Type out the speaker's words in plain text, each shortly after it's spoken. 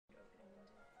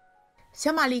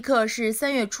小马利克是3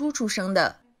月初出生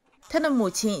的，他的母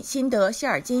亲辛德·希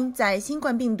尔金在新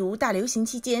冠病毒大流行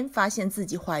期间发现自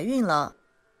己怀孕了。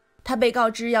她被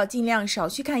告知要尽量少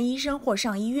去看医生或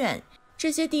上医院，这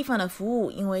些地方的服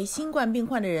务因为新冠病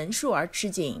患的人数而吃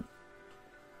紧。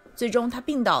最终她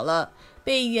病倒了，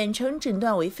被远程诊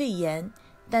断为肺炎，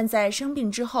但在生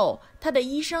病之后，她的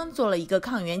医生做了一个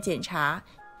抗原检查，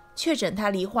确诊她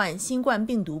罹患新冠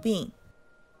病毒病。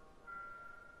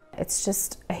It's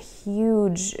just a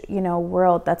huge,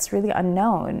 world that's really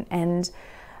unknown, and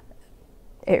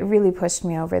it really pushed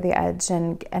me over the edge,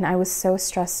 and I was so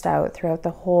stressed out throughout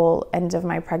the whole end of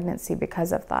my pregnancy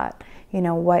because of that.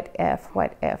 What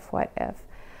if?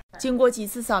 经过几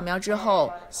次扫描之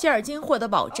后，希尔金获得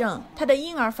保证，她的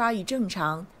婴儿发育正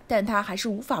常，但她还是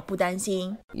无法不担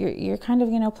心。You're kind of,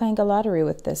 playing a lottery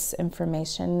with this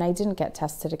information. And I didn't get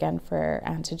tested again for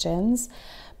antigens,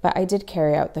 but I did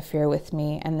carry out the fear with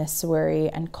me and this worry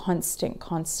and constant,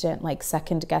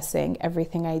 second guessing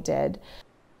everything I did.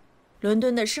 伦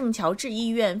敦的圣乔治医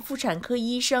院妇产科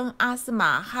医生阿斯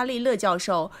玛·哈利勒教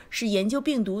授是研究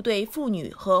病毒对妇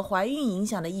女和怀孕影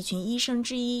响的一群医生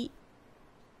之一。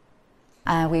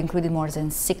We included more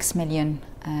than 6 million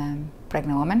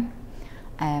pregnant women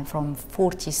from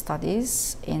 40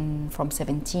 studies from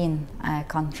 17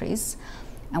 countries,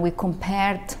 and we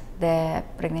compared the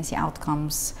pregnancy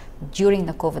outcomes during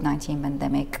the COVID-19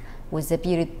 pandemic with the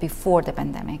period before the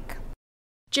pandemic.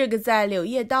 这个在《柳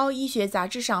叶刀》医学杂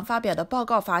志上发表的报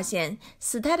告发现，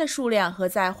死胎的数量和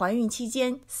在怀孕期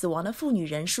间死亡的妇女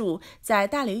人数在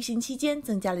大流行期间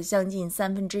增加了将近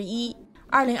1/3。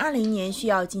2020年需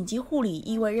要紧急护理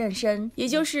异位妊娠，也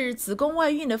就是子宫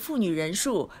外孕的妇女人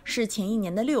数是前一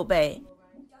年的6倍。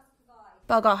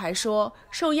报告还说，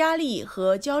受压力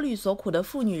和焦虑所苦的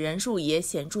妇女人数也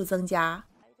显著增加。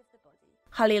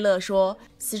哈利勒说，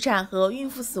死产和孕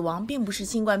妇死亡并不是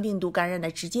新冠病毒感染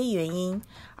的直接原因，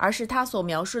而是他所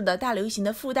描述的大流行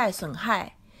的附带损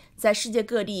害。在世界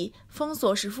各地，封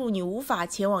锁使妇女无法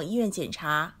前往医院检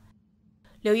查。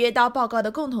柳叶刀报告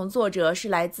的共同作者是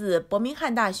来自伯明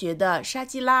翰大学的沙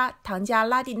基拉·唐加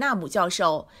拉蒂纳姆教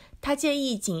授，他建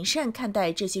议谨慎看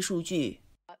待这些数据。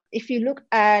If you look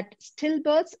at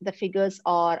stillbirths, the figures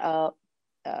are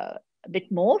a bit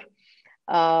more,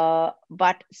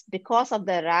 but because of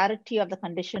the rarity of the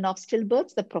condition of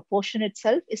stillbirths, the proportion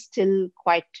itself is still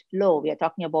quite low. We are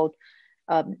talking about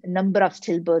number of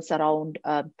stillbirths around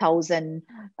 1,000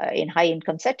 in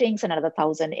high-income settings and another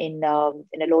 1,000 in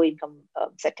a low-income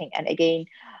setting. And again,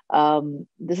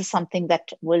 this is something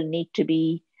that will need to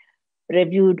be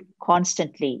reviewed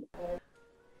constantly.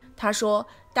 他说，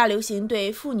大流行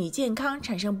对妇女健康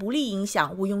产生不利影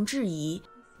响毋庸置疑，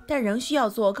但仍需要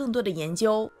做更多的研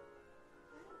究。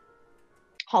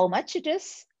How much it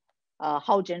is?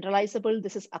 How generalizable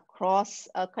this is across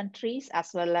countries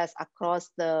as well as across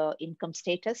the income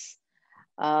status.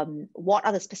 What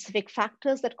are the specific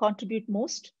factors that contribute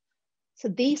most? So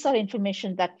these are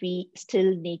information that we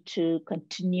still need to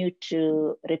continue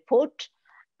to report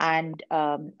and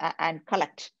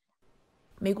collect.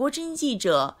 美国之音记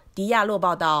者迪亚洛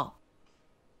报道。